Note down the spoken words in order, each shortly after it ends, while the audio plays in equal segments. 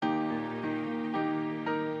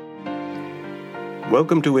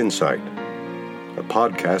Welcome to Insight, a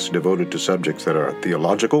podcast devoted to subjects that are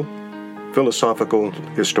theological, philosophical,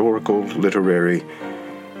 historical, literary,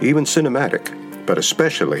 even cinematic, but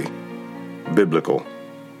especially biblical.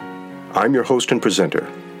 I'm your host and presenter,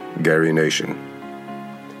 Gary Nation.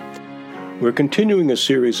 We're continuing a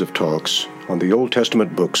series of talks on the Old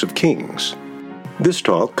Testament books of Kings. This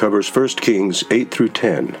talk covers 1 Kings 8 through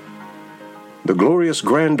 10. The glorious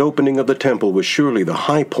grand opening of the temple was surely the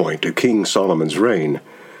high point of King Solomon's reign,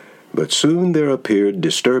 but soon there appeared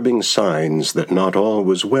disturbing signs that not all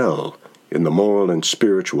was well in the moral and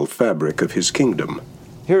spiritual fabric of his kingdom.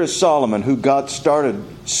 Here is Solomon, who got started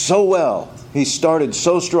so well. He started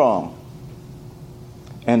so strong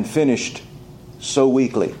and finished so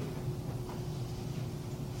weakly.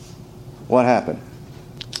 What happened?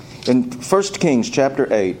 In 1 Kings chapter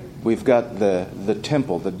 8, we've got the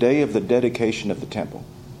temple, the day of the dedication of the temple.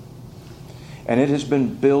 And it has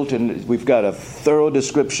been built, and we've got a thorough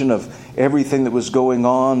description of everything that was going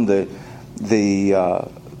on. The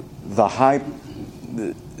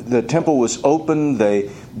temple was open.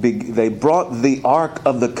 They brought the Ark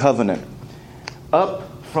of the Covenant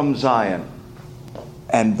up from Zion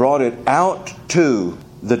and brought it out to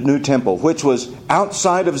the new temple, which was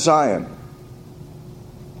outside of Zion,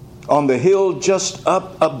 on the hill just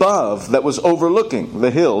up above that was overlooking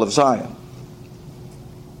the hill of Zion.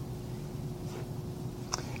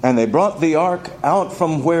 And they brought the ark out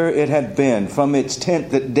from where it had been, from its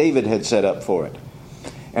tent that David had set up for it.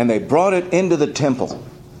 And they brought it into the temple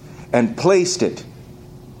and placed it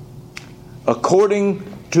according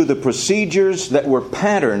to the procedures that were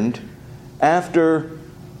patterned after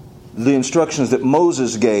the instructions that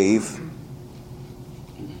Moses gave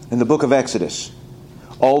in the book of Exodus.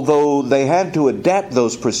 Although they had to adapt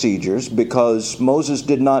those procedures because Moses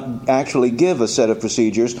did not actually give a set of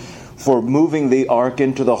procedures for moving the ark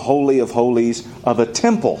into the Holy of Holies of a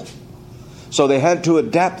temple. So they had to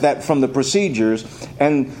adapt that from the procedures.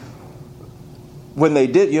 And when they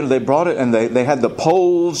did, they brought it, and they had the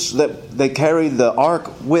poles that they carried the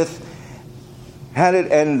ark with, had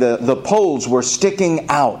it, and the poles were sticking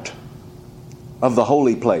out of the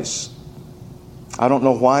holy place. I don't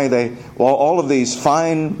know why all of these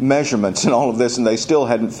fine measurements and all of this, and they still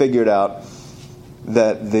hadn't figured out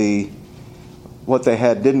that what they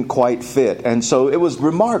had didn't quite fit. And so it was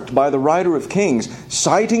remarked by the writer of Kings,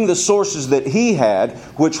 citing the sources that he had,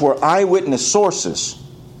 which were eyewitness sources,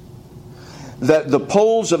 that the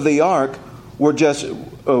poles of the ark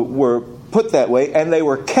were put that way, and they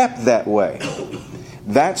were kept that way.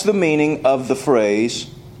 That's the meaning of the phrase,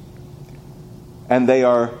 and they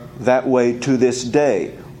are that way to this day.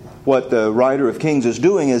 What the writer of Kings is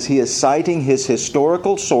doing is he is citing his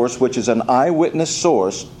historical source, which is an eyewitness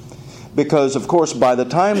source, because, of course, by the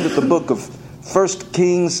time that the book of 1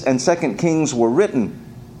 Kings and 2 Kings were written,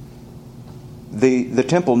 the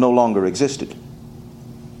temple no longer existed,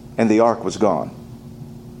 and the ark was gone.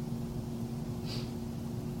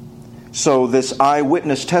 So this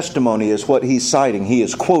eyewitness testimony is what he's citing. He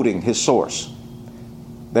is quoting his source.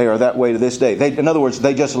 They are that way to this day. In other words,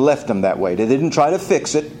 they just left them that way. They didn't try to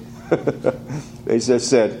fix it. They just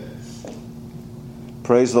said,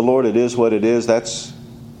 praise the Lord, it is what it is.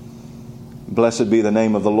 Blessed be the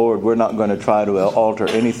name of the Lord. We're not going to try to alter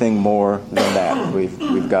anything more than that.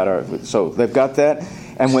 We've got so they've got that.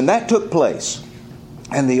 And when that took place,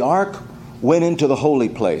 and the ark went into the holy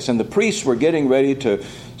place, and the priests were getting ready to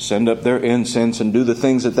send up their incense and do the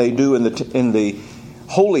things that they do in the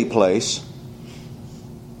holy place,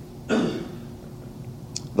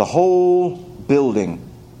 the whole building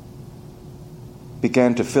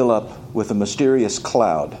began to fill up with a mysterious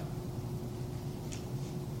cloud.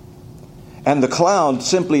 And the cloud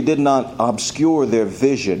simply did not obscure their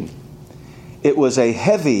vision. It was a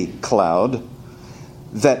heavy cloud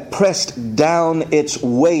that pressed down its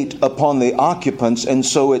weight upon the occupants, and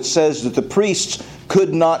so it says that the priests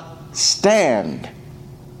could not stand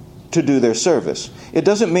to do their service. It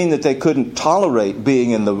doesn't mean that they couldn't tolerate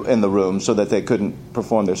being in the room so that they couldn't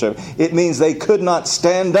perform their service. It means they could not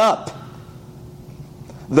stand up.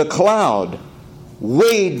 The cloud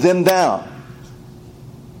weighed them down.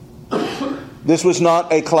 This was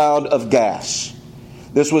not a cloud of gas.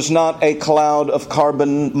 This was not a cloud of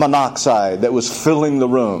carbon monoxide that was filling the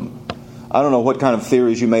room. I don't know what kind of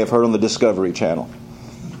theories you may have heard on the Discovery Channel.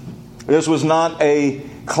 This was not a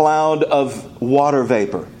cloud of water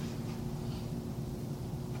vapor.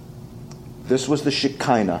 This was the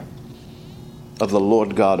Shekinah of the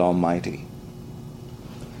Lord God Almighty.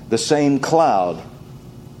 The same cloud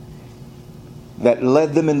that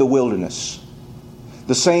led them in the wilderness.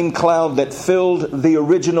 The same cloud that filled the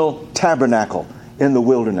original tabernacle in the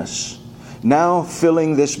wilderness. now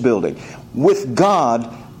filling this building. With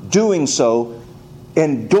God doing so,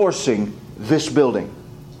 endorsing this building,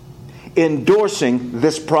 endorsing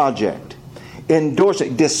this project,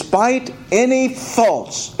 endorsing, despite any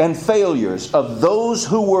faults and failures of those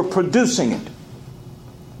who were producing it.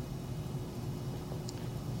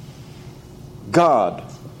 God,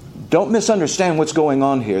 don't misunderstand what's going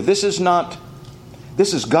on here. This is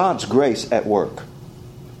God's grace at work.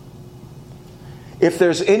 If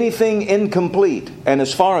there's anything incomplete, and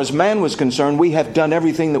as far as man was concerned, we have done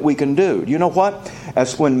everything that we can do. You know what?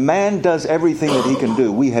 As when man does everything that he can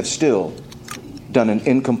do, we have still done an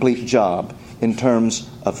incomplete job in terms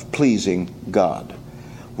of pleasing God.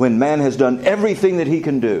 When man has done everything that he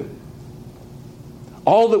can do,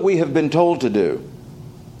 all that we have been told to do,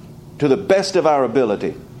 to the best of our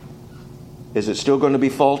ability, is it still going to be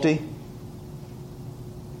faulty?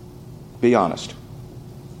 Be honest.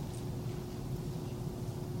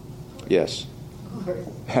 Yes,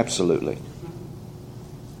 absolutely.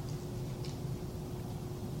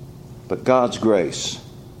 But God's grace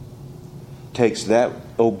takes that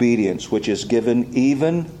obedience which is given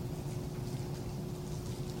even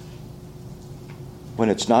when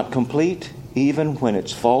it's not complete, even when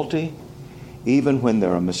it's faulty, even when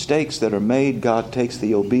there are mistakes that are made. God takes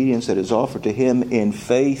the obedience that is offered to Him in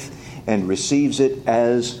faith and receives it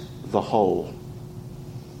as the whole.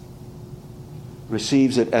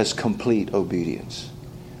 Receives it as complete obedience.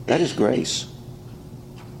 That is grace.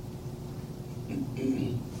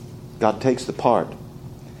 God takes the part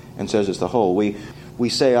and says it's the whole. We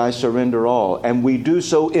say, I surrender all, and we do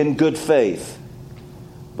so in good faith,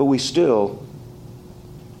 but we still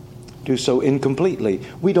do so incompletely.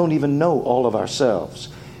 We don't even know all of ourselves.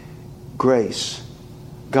 Grace.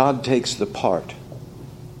 God takes the part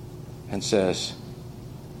and says,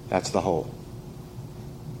 that's the whole.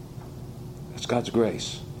 That's God's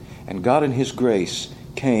grace. And God in His grace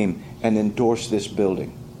came and endorsed this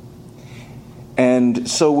building. And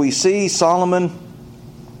so we see Solomon,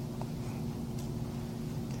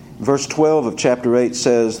 verse 12 of chapter 8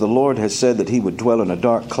 says, the Lord has said that He would dwell in a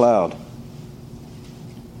dark cloud.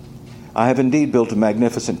 I have indeed built a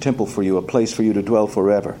magnificent temple for you, a place for you to dwell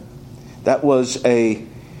forever. That was a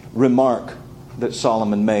remark that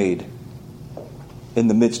Solomon made in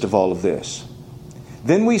the midst of all of this.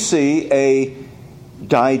 Then we see a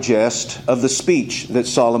digest of the speech that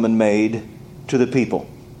Solomon made to the people.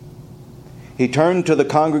 He turned to the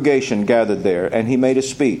congregation gathered there and he made a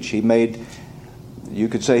speech. You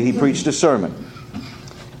could say he preached a sermon.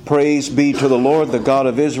 Praise be to the Lord, the God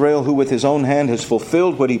of Israel, who with His own hand has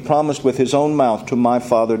fulfilled what He promised with His own mouth to my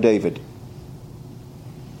father David.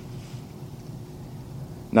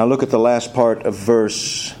 Now look at the last part of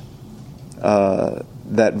verse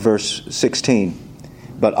 16.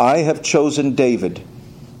 But I have chosen David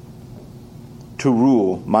to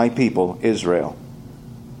rule my people Israel.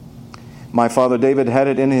 My father David had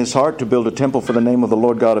it in his heart to build a temple for the name of the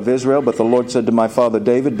Lord God of Israel. But the Lord said to my father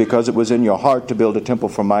David, because it was in your heart to build a temple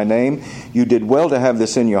for my name, you did well to have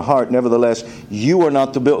this in your heart. Nevertheless, you are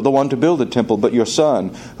not the one to build a temple, but your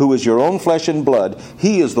son, who is your own flesh and blood.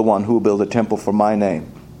 He is the one who will build a temple for my name.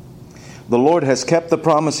 The Lord has kept the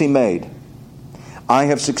promise He made. I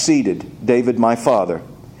have succeeded David my father.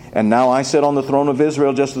 And now I sit on the throne of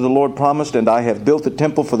Israel just as the Lord promised, and I have built a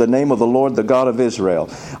temple for the name of the Lord, the God of Israel.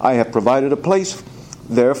 I have provided a place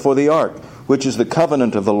there for the ark, which is the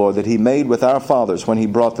covenant of the Lord that He made with our fathers when He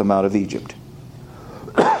brought them out of Egypt.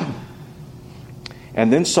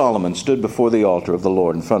 And then Solomon stood before the altar of the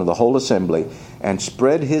Lord in front of the whole assembly and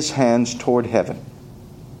spread his hands toward heaven.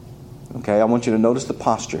 Okay, I want you to notice the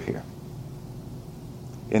posture here.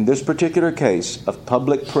 In this particular case of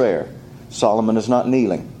public prayer, Solomon is not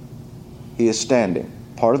kneeling. He is standing.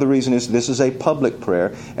 Part of the reason is this is a public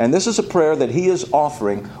prayer, and this is a prayer that he is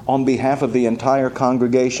offering on behalf of the entire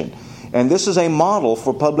congregation. And this is a model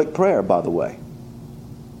for public prayer, by the way.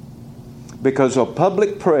 Because a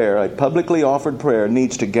public prayer, a publicly offered prayer,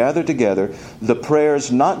 needs to gather together the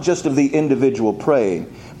prayers not just of the individual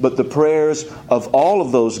praying, but the prayers of all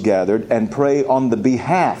of those gathered, and pray on the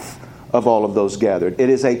behalf of all of those gathered. It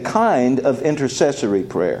is a kind of intercessory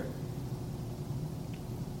prayer.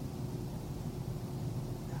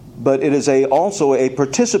 But it is also a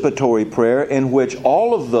participatory prayer in which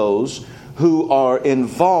all of those who are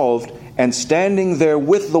involved and standing there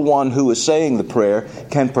with the one who is saying the prayer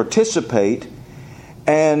can participate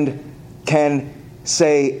and can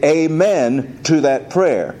say amen to that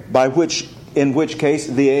prayer. In which case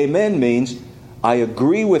the amen means I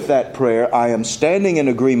agree with that prayer. I am standing in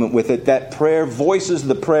agreement with it. That prayer voices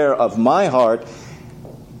the prayer of my heart,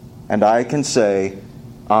 and I can say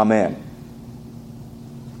amen.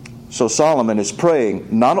 So Solomon is praying,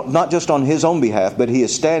 not just on his own behalf, but he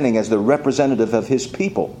is standing as the representative of his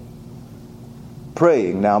people,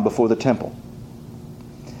 praying now before the temple.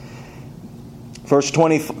 Verse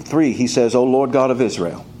 23, he says, O Lord God of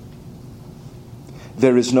Israel,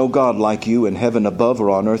 there is no God like you in heaven above or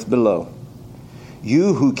on earth below.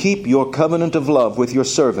 You who keep your covenant of love with your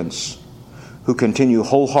servants, who continue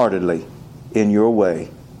wholeheartedly in your way.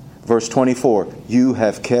 Verse 24, you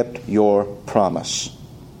have kept your promise.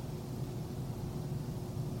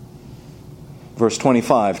 Verse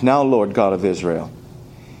 25, now Lord God of Israel,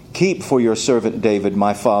 keep for your servant David,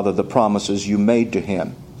 my father, the promises you made to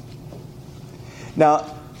him.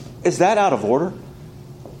 Now, is that out of order?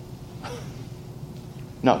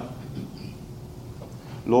 No.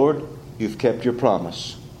 Lord, you've kept your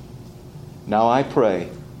promise. Now I pray,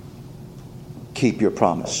 keep your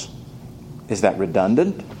promise. Is that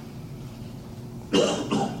redundant?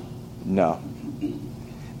 No.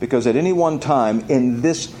 Because at any one time in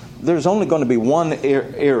this, there's only going to be one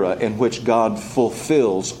era in which God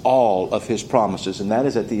fulfills all of His promises, and that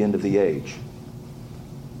is at the end of the age.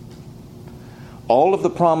 All of the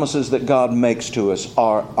promises that God makes to us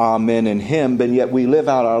are amen in Him, but yet we live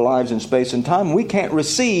out our lives in space and time. We can't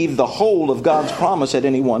receive the whole of God's promise at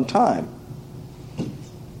any one time.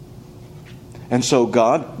 And so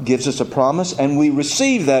God gives us a promise, and we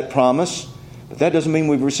receive that promise, but that doesn't mean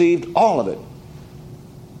we've received all of it.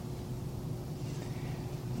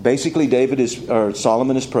 Basically,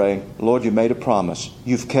 Solomon is praying, Lord, you made a promise.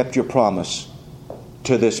 You've kept your promise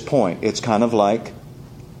to this point. It's kind of like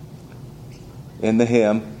in the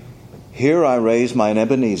hymn, here I raise mine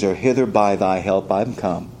Ebenezer, hither by thy help I'm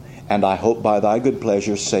come, and I hope by thy good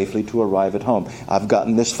pleasure safely to arrive at home. I've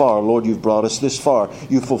gotten this far. Lord, you've brought us this far.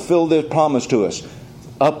 You've fulfilled this promise to us.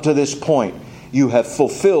 Up to this point, you have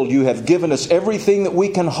fulfilled. You have given us everything that we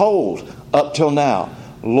can hold up till now.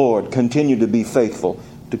 Lord, continue to be faithful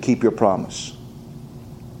to keep your promise.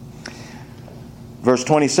 Verse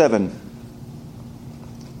 27.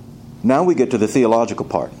 Now we get to the theological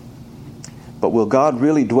part. But will God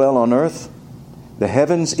really dwell on earth? The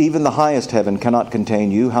heavens, even the highest heaven, cannot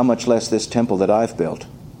contain you. How much less this temple that I've built?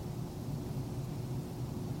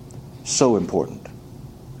 So important.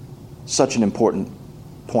 Such an important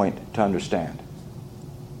point to understand.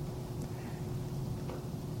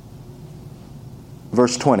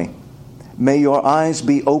 Verse 20. May your eyes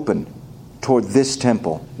be open toward this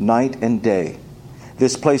temple, night and day,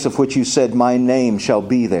 this place of which you said, my name shall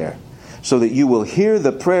be there, so that you will hear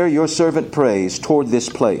the prayer your servant prays toward this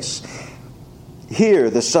place. Hear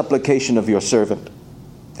the supplication of your servant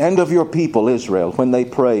and of your people Israel when they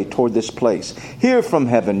pray toward this place. Hear from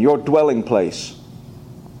heaven, your dwelling place.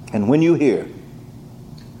 And when you hear,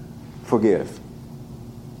 forgive.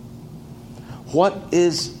 What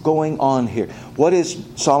is going on here? What is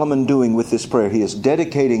Solomon doing with this prayer? He is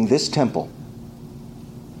dedicating this temple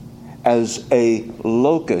as a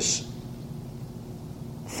locus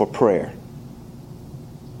for prayer.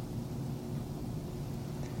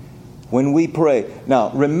 When we pray,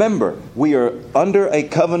 now remember, we are under a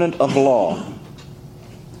covenant of law,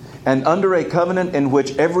 and under a covenant in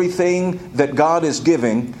which everything that God is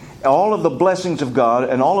giving, all of the blessings of God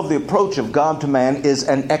and all of the approach of God to man is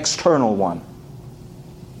an external one.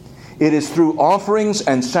 It is through offerings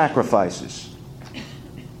and sacrifices.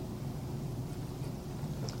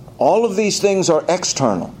 All of these things are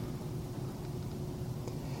external.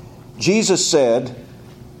 Jesus said,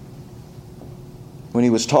 when He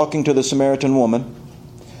was talking to the Samaritan woman,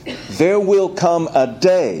 there will come a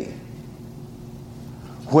day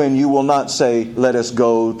when you will not say, let us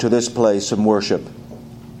go to this place and worship.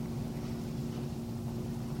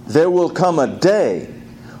 There will come a day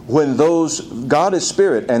when God is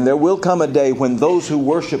spirit, and there will come a day when those who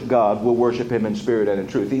worship God will worship Him in spirit and in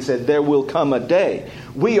truth. He said, there will come a day.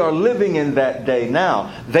 We are living in that day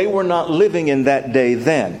now. They were not living in that day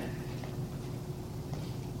then.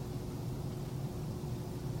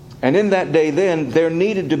 And in that day then, there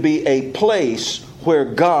needed to be a place where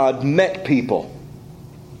God met people.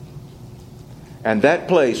 And that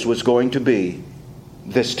place was going to be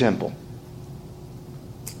this temple.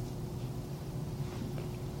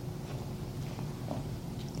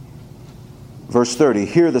 Verse 30,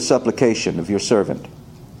 hear the supplication of your servant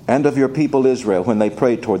and of your people Israel when they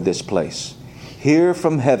pray toward this place. Hear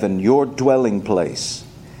from heaven your dwelling place,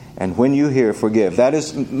 and when you hear, forgive. That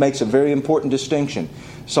makes a very important distinction.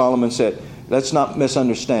 Solomon said, let's not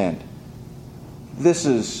misunderstand. This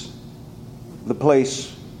is the place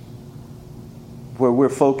where we're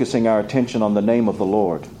focusing our attention on the name of the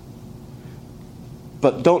Lord.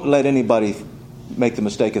 But don't let anybody make the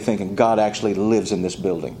mistake of thinking God actually lives in this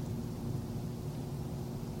building.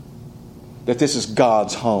 that this is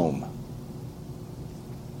God's home.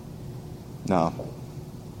 No.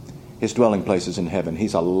 His dwelling place is in heaven.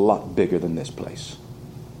 He's a lot bigger than this place.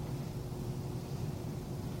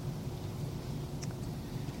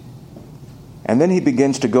 And then he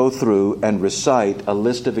begins to go through and recite a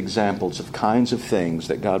list of examples of kinds of things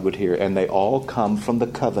that God would hear. And they all come from the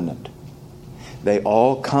covenant. They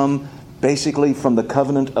all come basically from the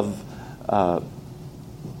covenant of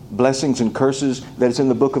blessings and curses that is in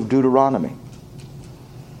the book of Deuteronomy.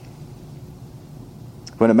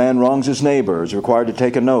 When a man wrongs his neighbor, is required to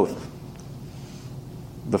take an oath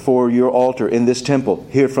before your altar in this temple,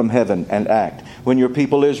 hear from heaven and act. When your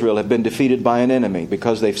people Israel have been defeated by an enemy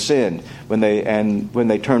because they've sinned, when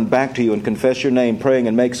they turn back to you and confess your name, praying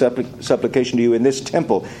and make supplication to you in this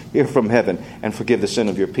temple, hear from heaven and forgive the sin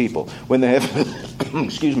of your people. When the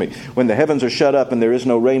when the heavens are shut up and there is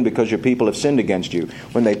no rain because your people have sinned against you,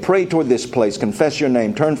 when they pray toward this place, confess your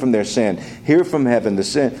name, turn from their sin, hear from heaven,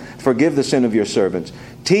 forgive the sin of your servants,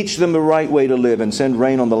 teach them the right way to live, and send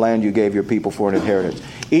rain on the land you gave your people for an inheritance.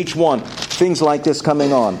 Each one, things like this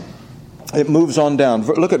coming on. It moves on down.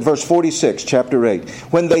 Look at verse 46, chapter 8.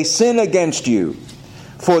 When they sin against you,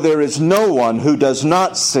 for there is no one who does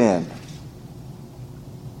not sin.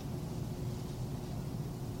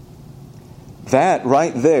 That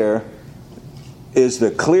right there is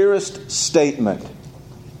the clearest statement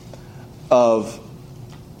of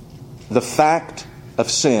the fact of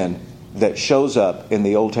sin that shows up in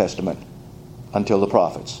the Old Testament until the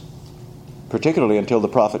prophets, particularly until the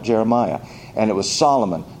prophet Jeremiah. And it was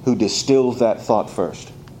Solomon who distilled that thought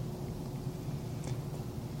first.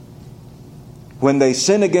 When they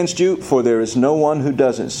sin against you, for there is no one who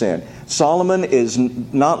doesn't sin. Solomon is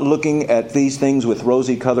not looking at these things with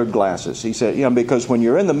rosy-colored glasses. He said, because when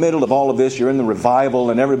you're in the middle of all of this, you're in the revival,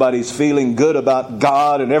 and everybody's feeling good about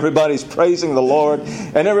God, and everybody's praising the Lord,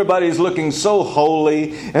 and everybody's looking so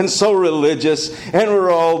holy and so religious, and we're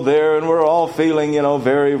all there, and we're all feeling,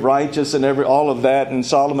 very righteous and all of that. And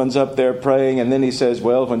Solomon's up there praying, and then he says,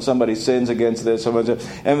 well, when somebody sins against this,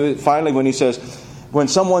 and finally when he says, when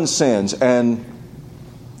someone sins, and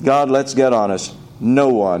God, let's get honest, no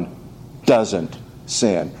one doesn't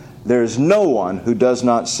sin. There's no one who does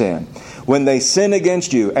not sin. When they sin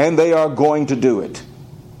against you, and they are going to do it,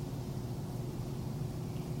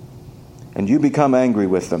 and you become angry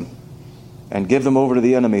with them, and give them over to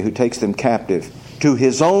the enemy who takes them captive, to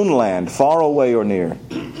his own land, far away or near.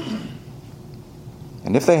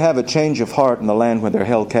 And if they have a change of heart in the land where they're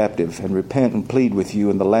held captive, and repent and plead with you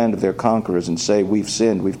in the land of their conquerors, and say, we've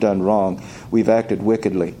sinned, we've done wrong, we've acted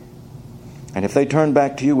wickedly. And if they turn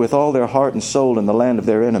back to you with all their heart and soul in the land of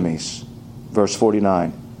their enemies, verse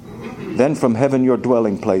 49, then from heaven your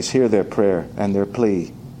dwelling place, hear their prayer and their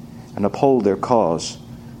plea, and uphold their cause,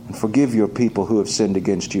 and forgive your people who have sinned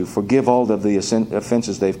against you. Forgive all of the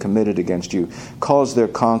offenses they've committed against you. Cause their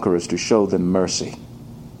conquerors to show them mercy.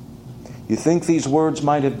 You think these words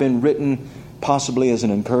might have been written possibly as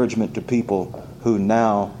an encouragement to people who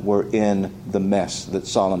now were in the mess that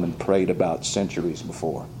Solomon prayed about centuries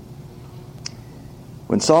before.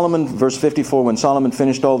 Verse 54, when Solomon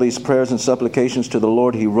finished all these prayers and supplications to the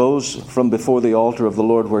Lord, he rose from before the altar of the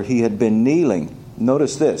Lord where he had been kneeling.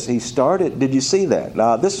 Notice this. He started, did you see that?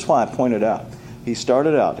 Now, this is why I pointed out. He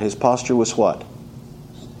started out, his posture was what?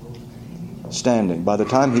 Standing. By the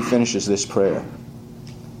time he finishes this prayer,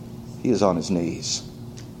 he is on his knees.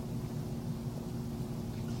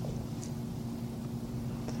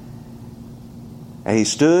 And he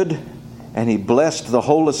stood and he blessed the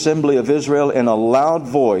whole assembly of Israel in a loud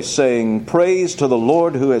voice, saying, praise to the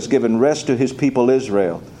Lord who has given rest to his people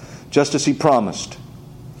Israel, just as he promised.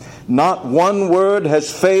 Not one word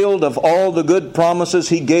has failed of all the good promises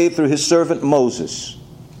he gave through his servant Moses.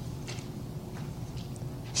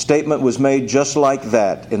 Statement was made just like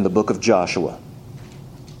that in the book of Joshua.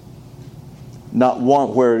 Not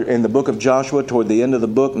one, where in the book of Joshua, toward the end of the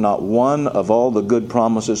book, not one of all the good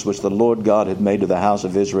promises which the Lord God had made to the house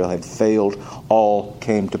of Israel had failed. All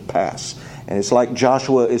came to pass. And it's like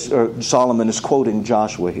Solomon is quoting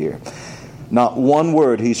Joshua here. Not one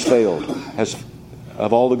word he's failed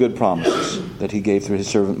of all the good promises that he gave through his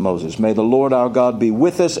servant Moses. May the Lord our God be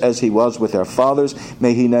with us as he was with our fathers.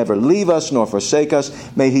 May he never leave us nor forsake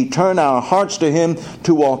us. May he turn our hearts to him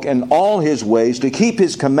to walk in all his ways, to keep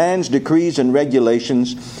his commands, decrees, and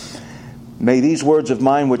regulations. May these words of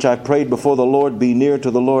mine, which I prayed before the Lord, be near to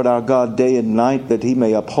the Lord our God day and night, that he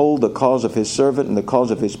may uphold the cause of his servant and the cause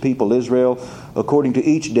of his people Israel, according to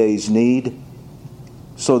each day's need,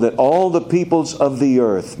 so that all the peoples of the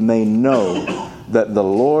earth may know that the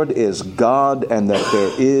Lord is God and that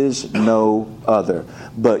there is no other.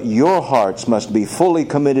 But your hearts must be fully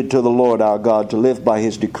committed to the Lord our God to live by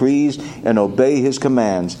His decrees and obey His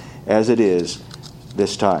commands as it is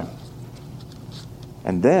this time.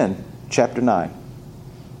 And then, chapter 9.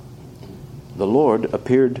 The Lord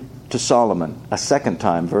appeared to Solomon a second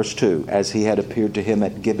time, verse 2, as He had appeared to him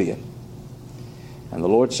at Gibeon. And the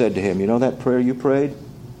Lord said to him, you know that prayer you prayed?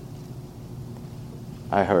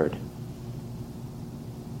 I heard.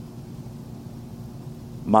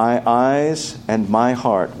 My eyes and my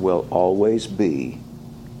heart will always be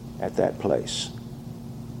at that place.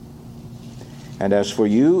 And as for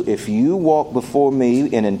you, if you walk before me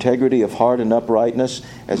in integrity of heart and uprightness,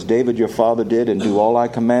 as David your father did, and do all I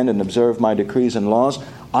command and observe my decrees and laws,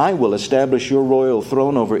 I will establish your royal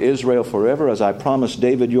throne over Israel forever, as I promised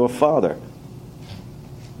David your father.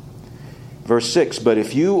 Verse 6, but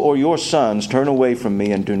if you or your sons turn away from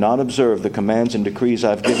me and do not observe the commands and decrees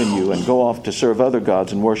I've given you and go off to serve other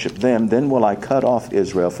gods and worship them, then will I cut off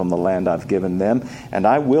Israel from the land I've given them, and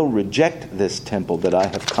I will reject this temple that I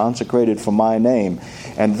have consecrated for my name.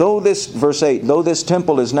 And though this, verse 8, though this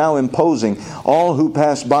temple is now imposing, all who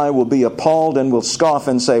pass by will be appalled and will scoff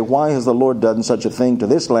and say, why has the Lord done such a thing to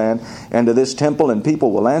this land and to this temple? And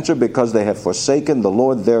people will answer, because they have forsaken the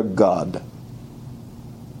Lord their God.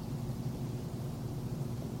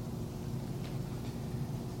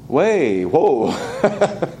 Whoa.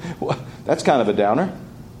 That's kind of a downer.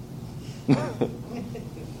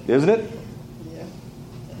 Isn't it?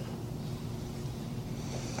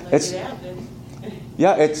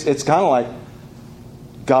 Yeah. It's kind of like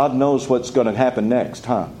God knows what's going to happen next,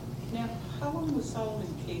 huh? Now, how long was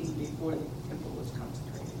Solomon king before the temple was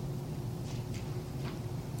consecrated?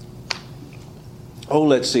 Oh,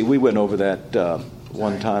 let's see. We went over that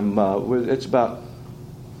one time. It's about,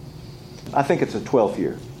 I think it's a 12th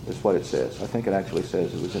year. Is what it says. I think it actually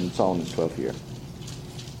says it was in Solomon's 12th year.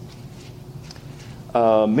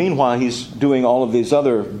 Meanwhile, he's doing all of these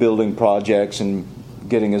other building projects and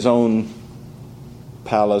getting his own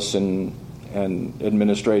palace and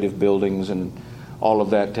administrative buildings and all of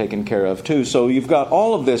that taken care of too. So you've got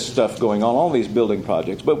all of this stuff going on, all these building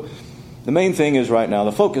projects. But the main thing is right now,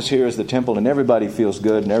 the focus here is the temple, and everybody feels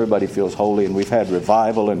good and everybody feels holy, and we've had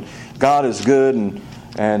revival, and God is good,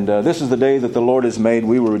 and this is the day that the Lord has made.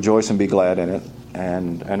 We will rejoice and be glad in it,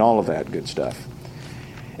 and all of that good stuff.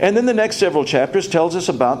 And then the next several chapters tells us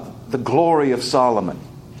about the glory of Solomon.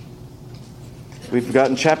 We've got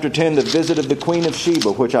in chapter 10 the visit of the Queen of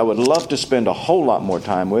Sheba, which I would love to spend a whole lot more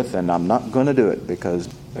time with, and I'm not going to do it because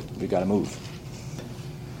we got to move.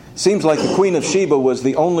 Seems like the Queen of Sheba was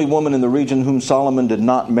the only woman in the region whom Solomon did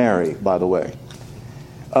not marry, by the way,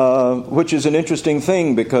 which is an interesting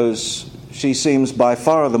thing because she seems by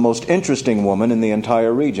far the most interesting woman in the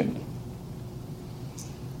entire region.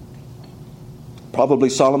 Probably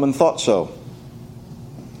Solomon thought so.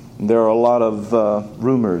 There are a lot of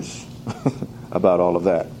rumors about all of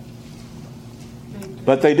that.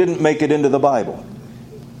 But they didn't make it into the Bible.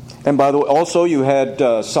 And by the way, also you had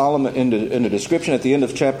Solomon in the description at the end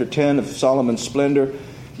of chapter 10 of Solomon's splendor.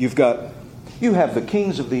 You have the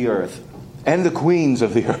kings of the earth and the queens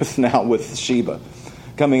of the earth now with Sheba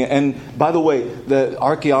coming. And by the way, the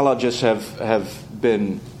archaeologists have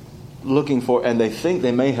been looking for, and they think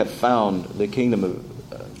they may have found the kingdom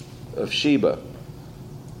of Sheba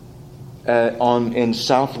in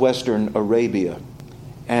southwestern Arabia.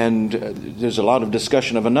 And there's a lot of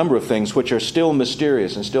discussion of a number of things which are still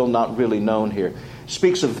mysterious and still not really known here.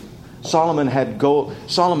 Speaks of Solomon had gold.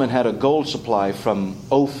 Solomon had a gold supply from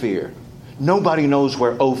Ophir. Nobody knows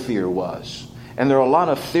where Ophir was, and there are a lot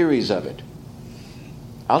of theories of it.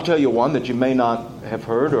 I'll tell you one that you may not have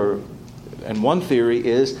heard, and one theory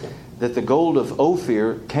is that the gold of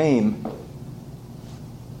Ophir came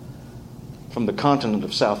from the continent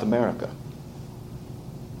of South America.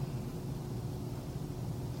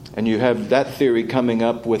 And you have that theory coming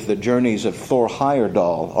up with the journeys of Thor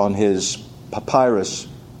Heyerdahl on his papyrus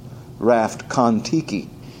raft Kon-Tiki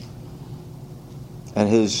and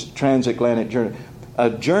his transatlantic journey. A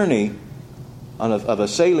journey of a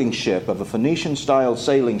sailing ship, of a Phoenician-style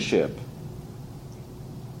sailing ship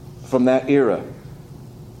from that era.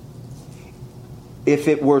 If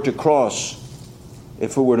it were to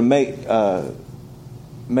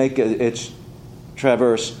make its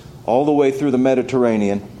traverse all the way through the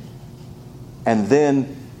Mediterranean and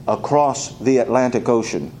then across the Atlantic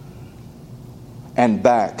Ocean and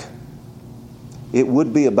back, it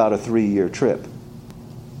would be about a 3-year trip.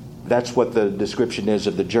 That's what the description is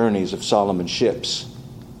of the journeys of Solomon's ships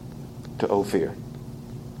to Ophir.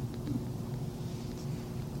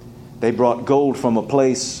 They brought gold from a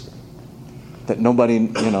place that nobody,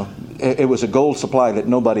 it was a gold supply that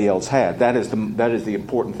nobody else had. That is the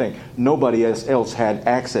important thing. Nobody else had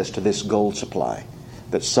access to this gold supply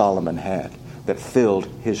that Solomon had, that filled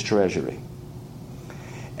his treasury.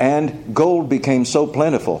 And gold became so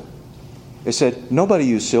plentiful, it said, nobody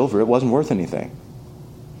used silver. It wasn't worth anything.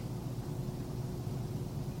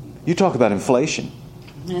 You talk about inflation.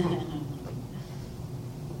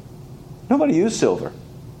 Nobody used silver.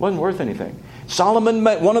 It wasn't worth anything. Solomon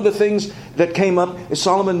made, one of the things that came up is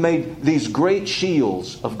Solomon made these great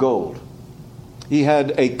shields of gold. He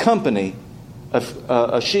had a company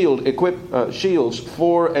of shields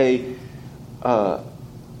for a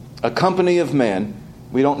company of men.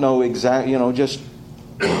 We don't know just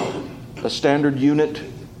a standard unit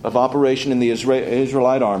of operation in the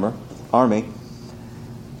Israelite army.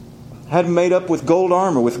 Had made up with gold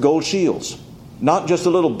armor, with gold shields. Not just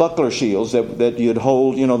the little buckler shields that you'd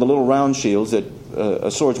hold, the little round shields that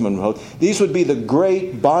a swordsman would hold. These would be the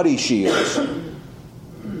great body shields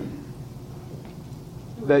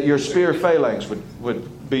that your spear phalanx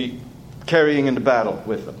would be carrying into battle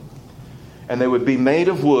with them. And they would be made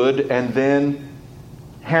of wood and then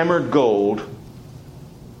hammered gold,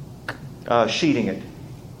 sheeting it.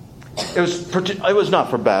 It was not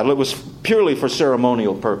for battle. It was purely for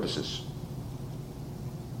ceremonial purposes,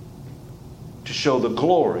 to show the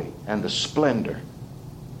glory and the splendor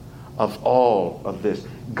of all of this.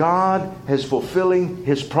 God is fulfilling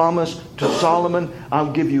His promise to Solomon.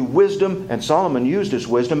 I'll give you wisdom. And Solomon used his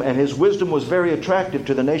wisdom, and his wisdom was very attractive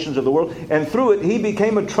to the nations of the world. And through it, he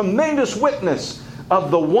became a tremendous witness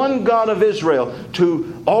of the one God of Israel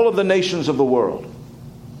to all of the nations of the world.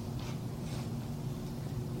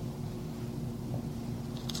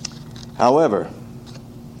 However,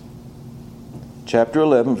 chapter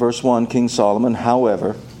 11, verse 1, King Solomon,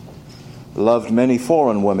 however, loved many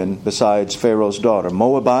foreign women besides Pharaoh's daughter.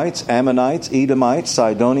 Moabites, Ammonites, Edomites,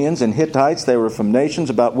 Sidonians, and Hittites. They were from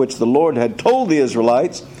nations about which the Lord had told the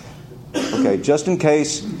Israelites. Okay, just in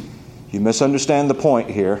case you misunderstand the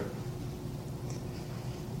point here.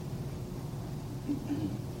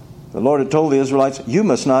 The Lord had told the Israelites, you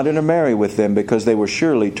must not intermarry with them, because they will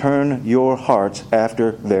surely turn your hearts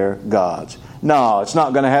after their gods. No, it's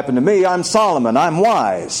not going to happen to me. I'm Solomon. I'm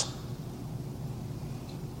wise.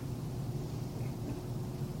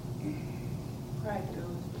 Pride goes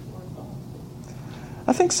before a fall.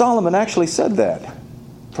 I think Solomon actually said that.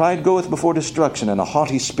 Pride goeth before destruction, and a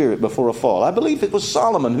haughty spirit before a fall. I believe it was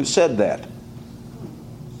Solomon who said that.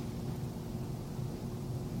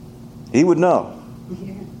 He would know.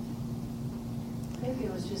 Maybe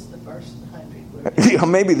it was just the first 100.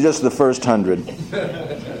 Maybe just the first 100.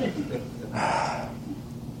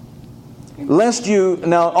 Lest you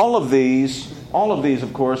now, all of these,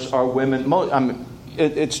 of course, are women.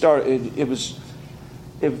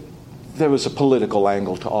 There was a political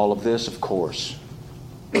angle to all of this, of course.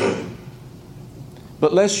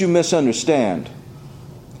 But lest you misunderstand,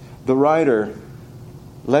 the writer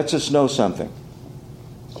lets us know something.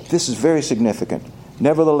 This is very significant.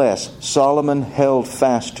 Nevertheless, Solomon held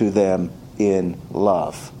fast to them in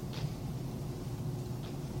love.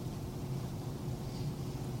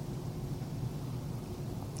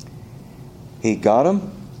 He got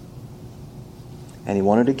them, and he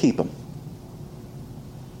wanted to keep them.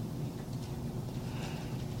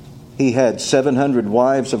 He had 700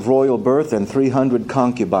 wives of royal birth and 300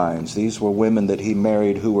 concubines. These were women that he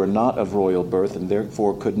married who were not of royal birth and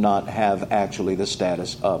therefore could not have actually the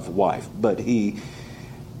status of wife. But he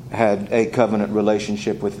had a covenant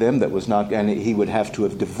relationship with them that was not, and he would have to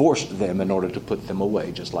have divorced them in order to put them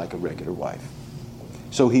away, just like a regular wife.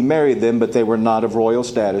 So he married them, but they were not of royal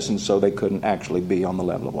status, and so they couldn't actually be on the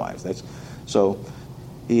level of wives. So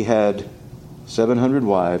he had 700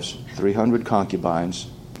 wives, 300 concubines,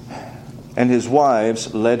 and his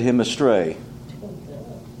wives led him astray.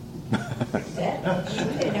 He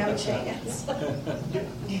didn't have a chance.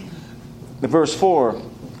 Verse 4.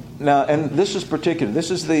 Now, and this is particular.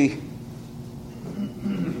 This is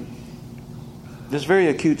very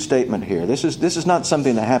acute statement here. This is not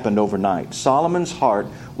something that happened overnight. Solomon's heart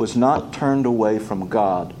was not turned away from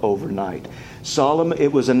God overnight.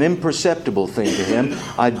 It was an imperceptible thing to him.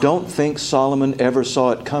 I don't think Solomon ever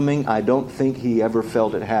saw it coming. I don't think he ever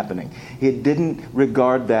felt it happening. He didn't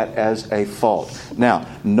regard that as a fault. Now,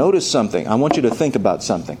 notice something. I want you to think about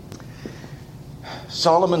something.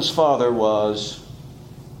 Solomon's father was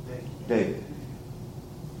David.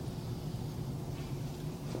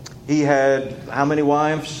 He had how many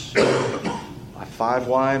wives? 5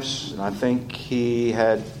 wives, and I think he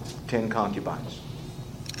had 10 concubines.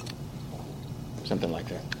 Something like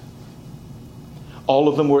that. All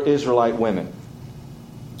of them were Israelite women.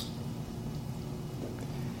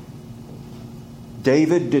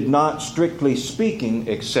 David did not, strictly speaking,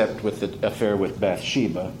 except with the affair with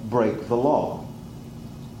Bathsheba, break the law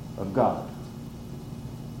of God.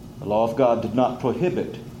 The law of God did not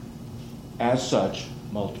prohibit, as such,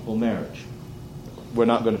 multiple marriage. We're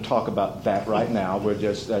not going to talk about that right now. I'm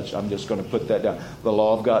just going to put that down. The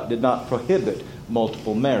law of God did not prohibit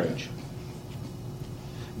multiple marriage.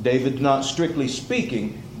 David did not, strictly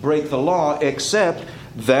speaking, break the law, except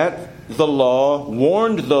that the law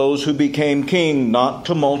warned those who became king not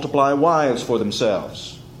to multiply wives for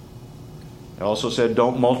themselves. It also said,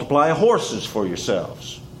 don't multiply horses for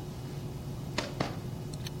yourselves.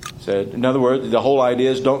 Said, in other words, the whole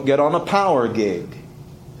idea is don't get on a power gig.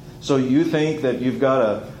 So you think that you've got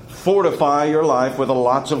to fortify your life with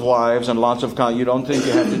lots of wives and lots of... You don't think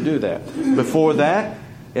you have to do that. Before that,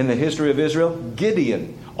 in the history of Israel,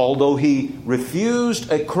 Gideon, although he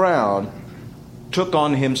refused a crown, took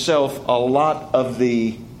on himself a lot of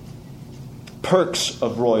the perks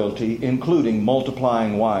of royalty, including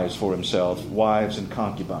multiplying wives for himself, wives and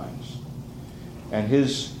concubines. And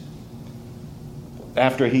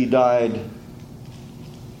after he died,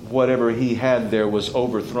 whatever he had there was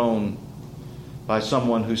overthrown by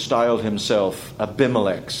someone who styled himself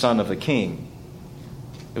Abimelech, son of the king.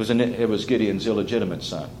 It was Gideon's illegitimate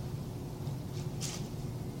son.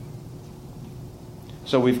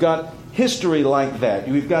 So we've got history like that.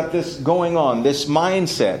 We've got this going on, this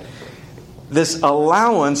mindset, this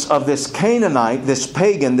allowance of this Canaanite, this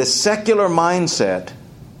pagan, this secular mindset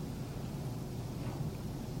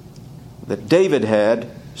that David had.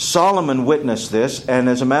 Solomon witnessed this, and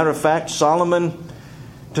as a matter of fact,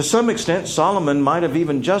 to some extent, Solomon might have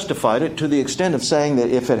even justified it to the extent of saying that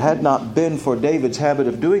if it had not been for David's habit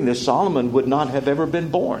of doing this, Solomon would not have ever been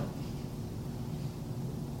born.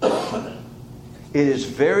 It is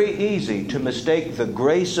very easy to mistake the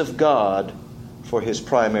grace of God for His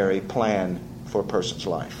primary plan for a person's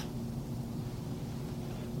life.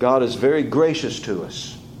 God is very gracious to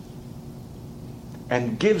us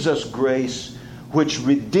and gives us grace which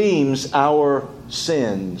redeems our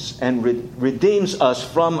sins and redeems us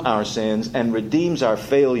from our sins and redeems our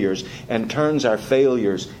failures and turns our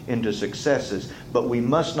failures into successes. But we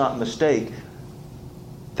must not mistake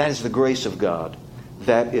that is the grace of God.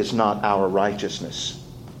 That is not our righteousness.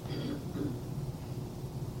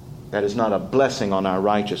 That is not a blessing on our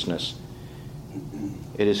righteousness.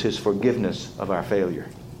 It is His forgiveness of our failure.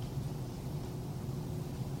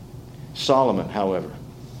 Solomon, however,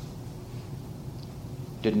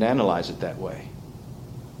 didn't analyze it that way.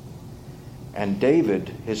 And David,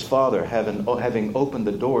 his father, having opened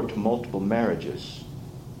the door to multiple marriages,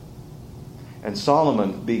 and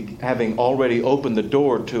Solomon having already opened the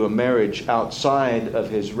door to a marriage outside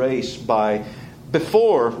of his race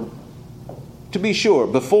before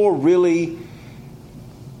really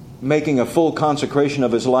making a full consecration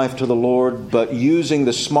of his life to the Lord, but using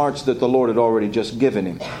the smarts that the Lord had already just given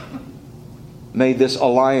him, made this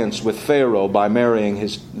alliance with Pharaoh by marrying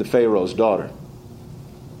the Pharaoh's daughter.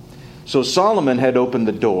 So Solomon had opened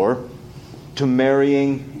the door to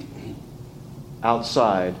marrying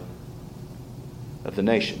outside of the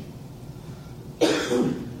nation.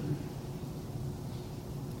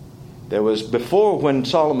 There was, before when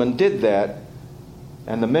Solomon did that,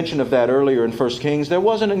 and the mention of that earlier in 1 Kings, there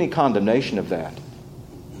wasn't any condemnation of that.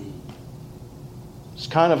 It's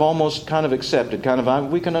almost accepted.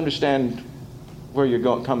 We can understand where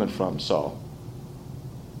you're coming from, Saul.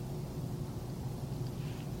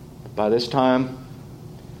 By this time,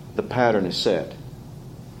 the pattern is set.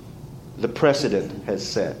 The precedent has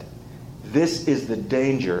set. This is the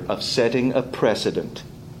danger of setting a precedent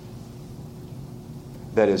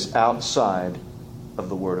that is outside of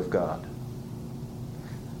the Word of God.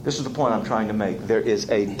 This is the point I'm trying to make. There is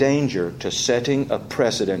a danger to setting a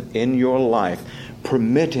precedent in your life,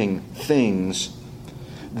 permitting things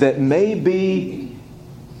that may be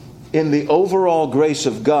in the overall grace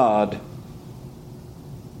of God,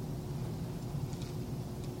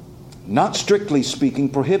 not strictly speaking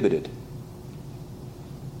prohibited,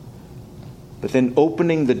 but then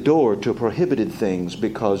opening the door to prohibited things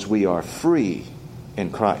because we are free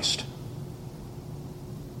in Christ.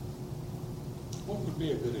 What would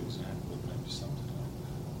be a good example of maybe something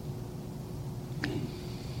like that?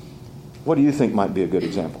 What do you think might be a good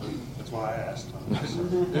example? That's why I asked.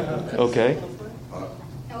 Okay.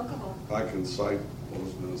 Alcohol. I can cite,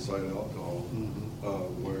 was going to cite alcohol,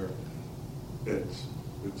 where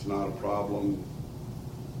it's not a problem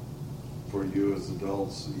for you as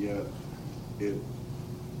adults, yet it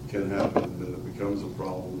can happen that it becomes a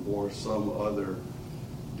problem, or some other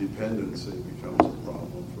dependency becomes a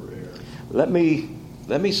problem for heirs. Let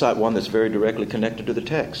me cite one that's very directly connected to the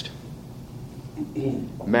text.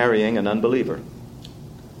 marrying an unbeliever.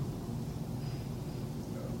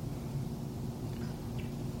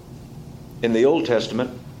 In the Old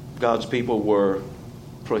Testament, God's people were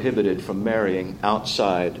prohibited from marrying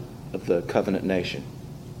outside of the covenant nation.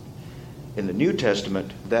 In the New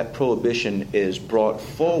Testament, that prohibition is brought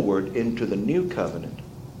forward into the new covenant.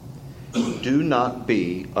 Do not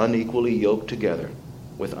be unequally yoked together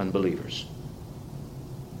with unbelievers.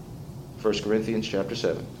 1 Corinthians chapter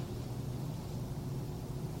 7.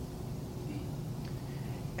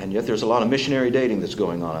 And yet there's a lot of missionary dating that's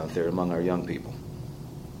going on out there among our young people.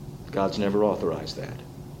 God's never authorized that.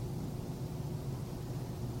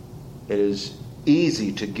 It is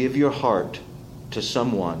easy to give your heart to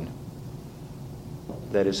someone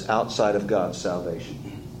that is outside of God's salvation.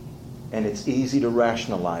 And it's easy to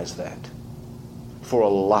rationalize that for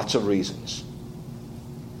lots of reasons.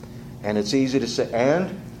 And it's easy to say,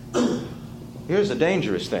 and here's the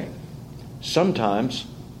dangerous thing. Sometimes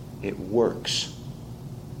it works.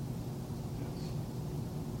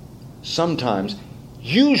 Sometimes,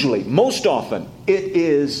 usually, most often, it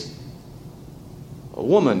is a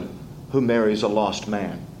woman who marries a lost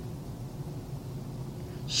man.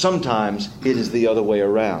 Sometimes it is the other way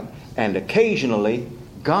around. And occasionally,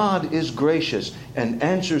 God is gracious and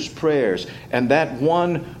answers prayers. And that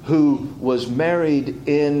one who was married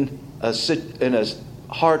in a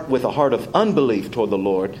heart with a heart of unbelief toward the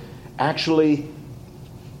Lord actually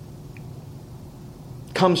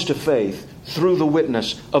comes to faith through the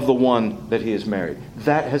witness of the one that he has married.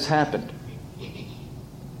 That has happened.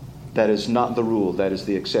 That is not the rule. That is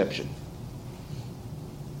the exception.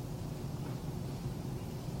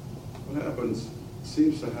 What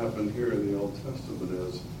seems to happen here in the Old Testament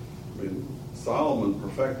is, Solomon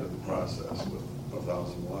perfected the process with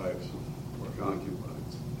 1,000 wives or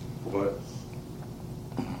concubines. But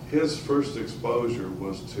his first exposure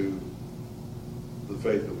was to the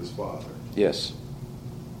faith of his father. Yes.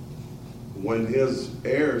 When his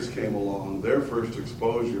heirs came along, their first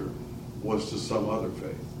exposure was to some other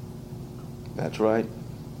faith. That's right.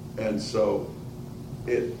 And so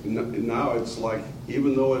now it's like,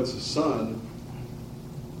 even though it's a son,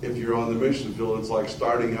 if you're on the mission field, it's like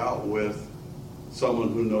starting out with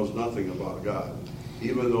someone who knows nothing about God,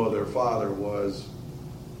 even though their father was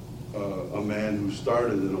a man who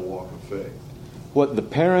started in a walk of faith. What the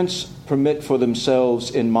parents permit for themselves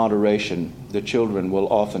in moderation, the children will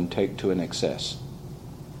often take to an excess.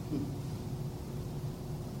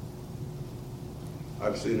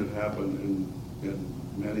 I've seen it happen in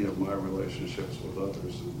many of my relationships with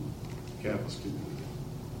others in campus community.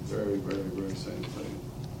 Very, very, very same thing.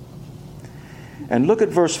 And look at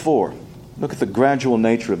verse 4. Look at the gradual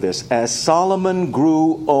nature of this. As Solomon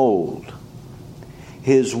grew old,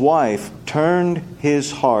 his wife turned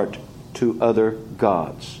his heart to other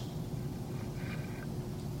gods.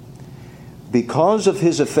 Because of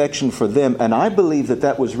his affection for them, and I believe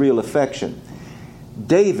that was real affection,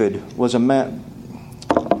 David was a man.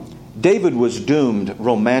 David was doomed,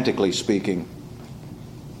 romantically speaking,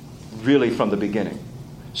 really from the beginning.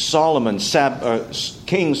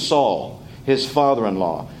 King Saul, his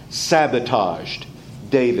father-in-law, sabotaged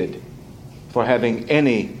David for having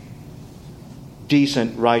any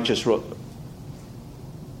decent, righteous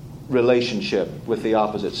relationship with the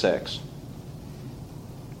opposite sex.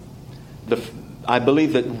 I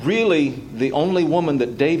believe that really the only woman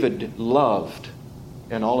that David loved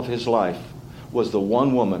in all of his life was the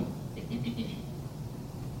one woman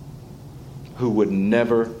who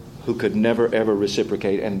could never ever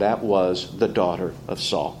reciprocate, and that was the daughter of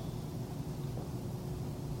Saul.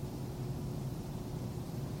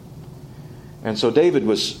 And so David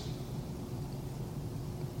was,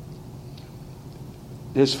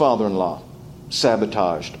 his father-in-law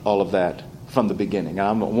sabotaged all of that from the beginning.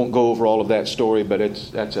 I won't go over all of that story, but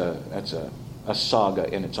that's a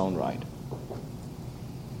saga in its own right.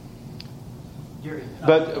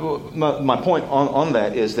 But my point on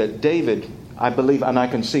that is that David, I believe, and I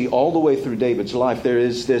can see all the way through David's life, there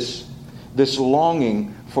is this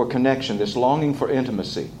longing for connection, this longing for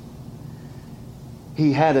intimacy.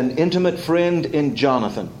 He had an intimate friend in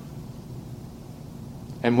Jonathan.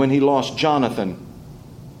 And when he lost Jonathan,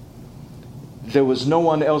 there was no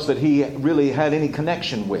one else that he really had any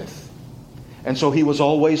connection with. And so he was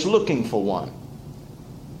always looking for one.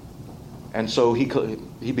 And so he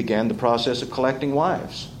began the process of collecting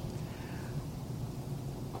wives.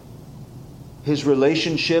 His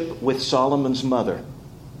relationship with Solomon's mother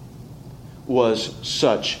was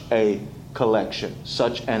such a collection,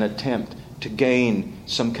 such an attempt to gain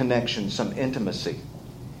some connection, some intimacy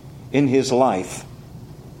in his life.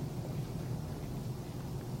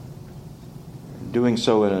 doing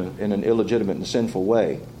so in an illegitimate and sinful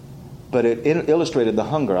way. But it illustrated the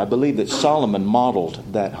hunger. I believe that Solomon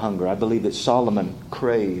modeled that hunger. I believe that Solomon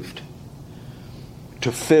craved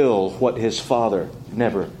to fill what his father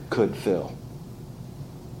never could fill.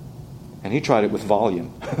 And he tried it with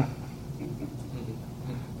volume.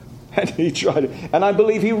 And he tried it. And I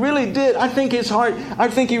believe he really did. I think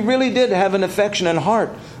he really did have an affection and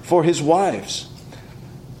heart for his wives.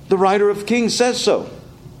 The writer of Kings says so.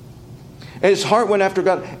 And his heart went after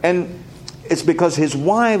God. And it's because his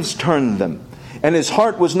wives turned them. And his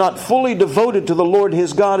heart was not fully devoted to the Lord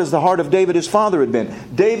his God as the heart of David his father had been.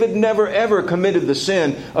 David never ever committed the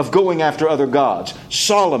sin of going after other gods.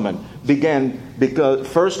 Solomon because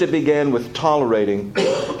first it began with tolerating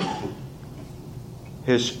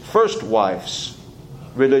his first wife's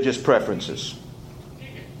religious preferences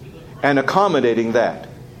and accommodating that.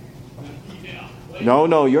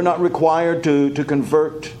 No, you're not required to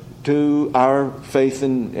convert to our faith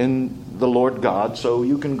in the Lord God, so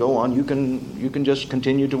you can go on. You can just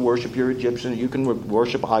continue to worship your Egyptian. You can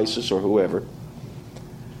worship Isis or whoever.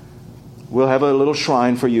 We'll have a little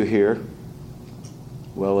shrine for you here.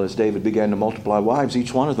 Well, as David began to multiply wives,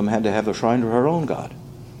 each one of them had to have a shrine to her own God.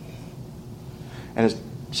 And as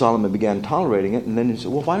Solomon began tolerating it, and then he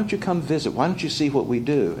said, well, why don't you come visit? Why don't you see what we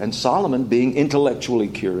do? And Solomon, being intellectually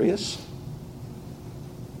curious,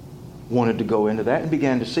 wanted to go into that and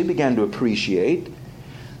began to appreciate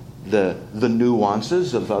the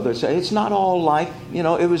nuances of others. It's not all like,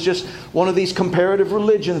 it was just one of these comparative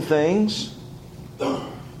religion things.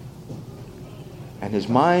 And his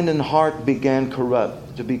mind and heart began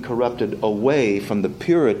to be corrupted away from the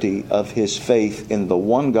purity of his faith in the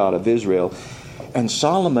one God of Israel. And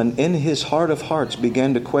Solomon, in his heart of hearts,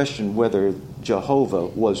 began to question whether Jehovah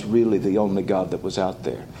was really the only God that was out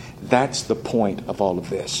there. That's the point of all of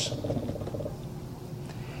this.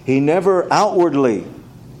 He never outwardly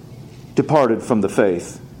departed from the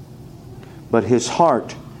faith, but his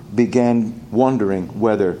heart began wondering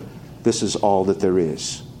whether this is all that there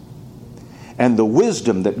is. And the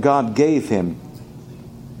wisdom that God gave him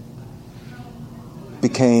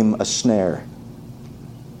became a snare.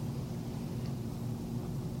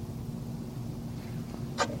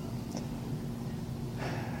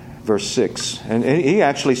 Verse 6. And he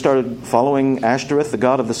actually started following Ashtoreth, the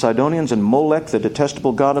god of the Sidonians, and Molech, the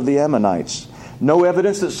detestable god of the Ammonites. No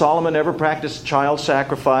evidence that Solomon ever practiced child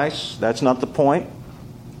sacrifice. That's not the point.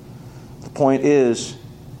 The point is,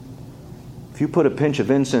 if you put a pinch of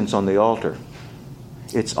incense on the altar,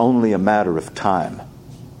 it's only a matter of time.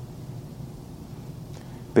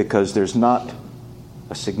 Because there's not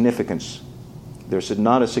a significant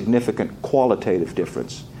qualitative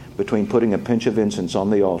difference between putting a pinch of incense on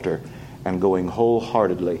the altar and going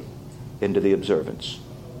wholeheartedly into the observance.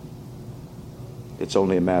 It's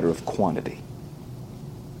only a matter of quantity.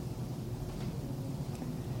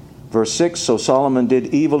 Verse 6, so Solomon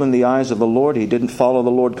did evil in the eyes of the Lord. He didn't follow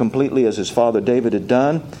the Lord completely as his father David had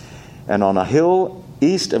done. And on a hill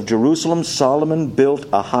east of Jerusalem, Solomon built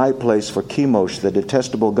a high place for Chemosh, the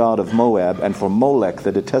detestable god of Moab, and for Molech,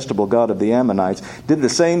 the detestable god of the Ammonites. Did the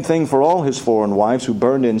same thing for all his foreign wives who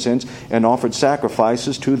burned incense and offered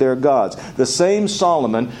sacrifices to their gods. The same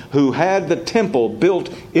Solomon who had the temple built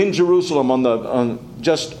in Jerusalem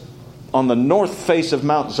just on the north face of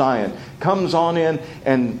Mount Zion comes on in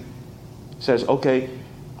and says, okay,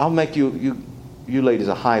 I'll make you ladies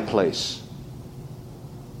a high place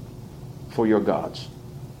for your gods.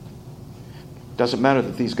 Doesn't matter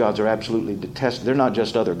that these gods are absolutely detestable. They're not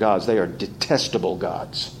just other gods. They are detestable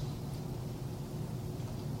gods.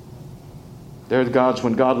 They're the gods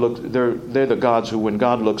when God looks. They're the gods who, when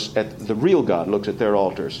God looks at the real God, looks at their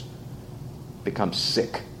altars, become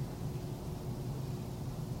sick.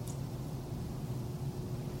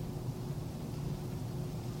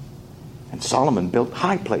 And Solomon built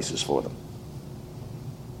high places for them.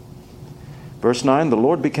 Verse 9, the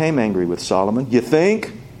Lord became angry with Solomon. You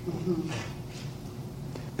think?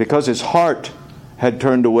 Because his heart had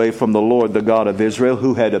turned away from the Lord, the God of Israel,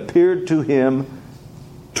 who had appeared to him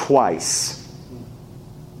twice.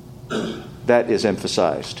 That is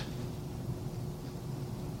emphasized.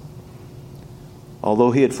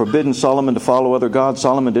 Although he had forbidden Solomon to follow other gods,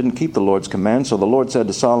 Solomon didn't keep the Lord's command. So the Lord said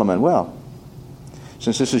to Solomon, well,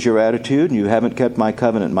 since this is your attitude and you haven't kept my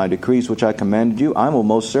covenant, my decrees which I commanded you, I will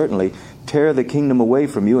most certainly tear the kingdom away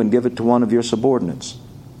from you and give it to one of your subordinates.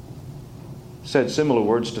 Said similar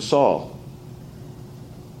words to Saul.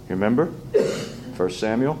 You remember? 1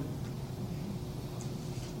 Samuel.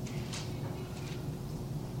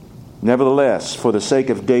 Nevertheless, for the sake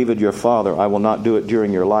of David your father, I will not do it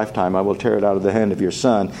during your lifetime. I will tear it out of the hand of your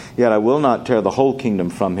son. Yet I will not tear the whole kingdom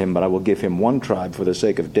from him, but I will give him one tribe for the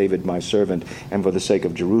sake of David my servant, and for the sake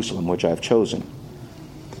of Jerusalem, which I have chosen.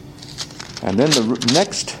 And then the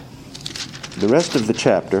rest of the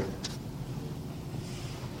chapter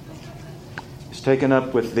is taken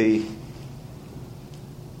up with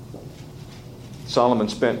Solomon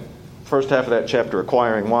spent first half of that chapter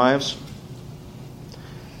acquiring wives.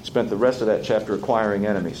 Spent the rest of that chapter acquiring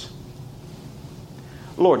enemies.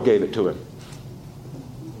 The Lord gave it to him.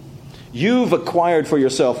 You've acquired for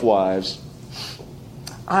yourself wives.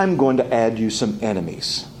 I'm going to add you some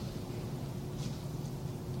enemies.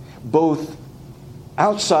 Both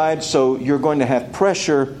outside, so you're going to have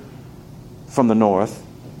pressure from the north,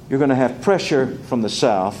 you're going to have pressure from the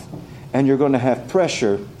south, and you're going to have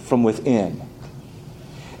pressure from within.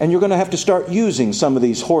 And you're going to have to start using some of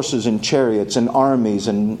these horses and chariots and armies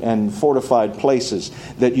and fortified places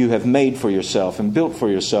that you have made for yourself and built for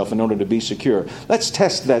yourself in order to be secure. Let's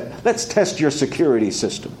test that. Let's test your security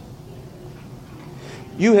system.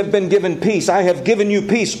 You have been given peace. I have given you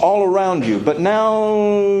peace all around you. But now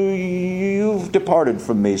you've departed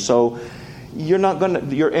from me. So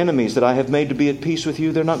your enemies that I have made to be at peace with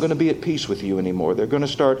you, they're not going to be at peace with you anymore. They're going to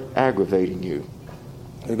start aggravating you.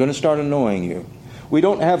 They're going to start annoying you. We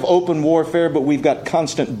don't have open warfare, but we've got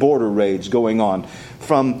constant border raids going on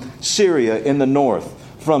from Syria in the north,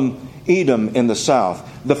 from Edom in the south.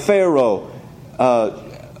 The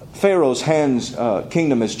Pharaoh's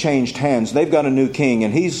kingdom has changed hands. They've got a new king,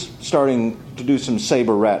 and he's starting to do some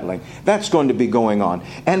saber rattling. That's going to be going on.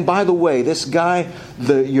 And by the way, this guy,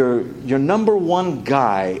 your number one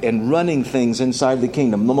guy in running things inside the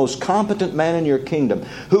kingdom, the most competent man in your kingdom,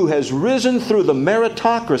 who has risen through the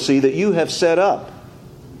meritocracy that you have set up.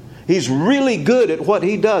 He's really good at what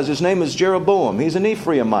he does. His name is Jeroboam. He's an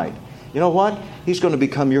Ephraimite. You know what? He's going to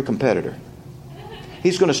become your competitor.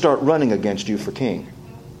 He's going to start running against you for king.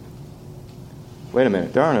 Wait a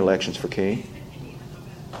minute. There aren't elections for king.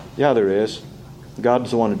 Yeah, there is.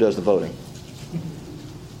 God's the one who does the voting.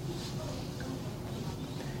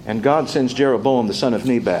 And God sends Jeroboam, the son of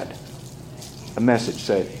Nebat, a message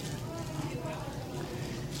saying,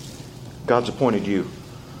 God's appointed you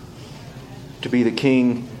to be the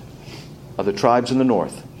king of the tribes in the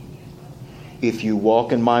north. If you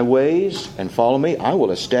walk in my ways and follow me, I will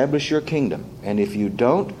establish your kingdom. And if you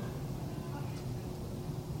don't,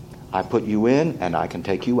 I put you in and I can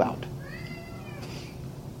take you out.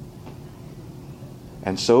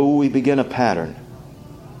 And so we begin a pattern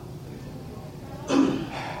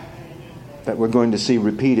that we're going to see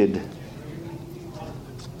repeated.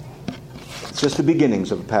 It's just the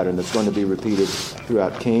beginnings of a pattern that's going to be repeated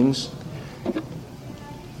throughout Kings.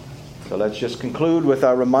 So let's just conclude with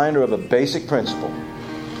our reminder of a basic principle.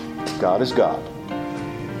 God is God.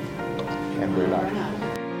 And we're not.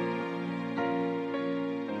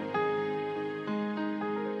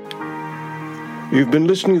 You've been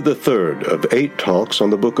listening to the third of 8 talks on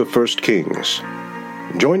the book of 1 Kings.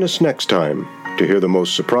 Join us next time to hear the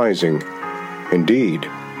most surprising, indeed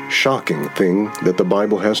shocking thing that the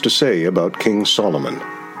Bible has to say about King Solomon.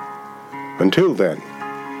 Until then,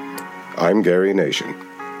 I'm Gary Nation.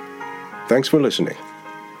 Thanks for listening.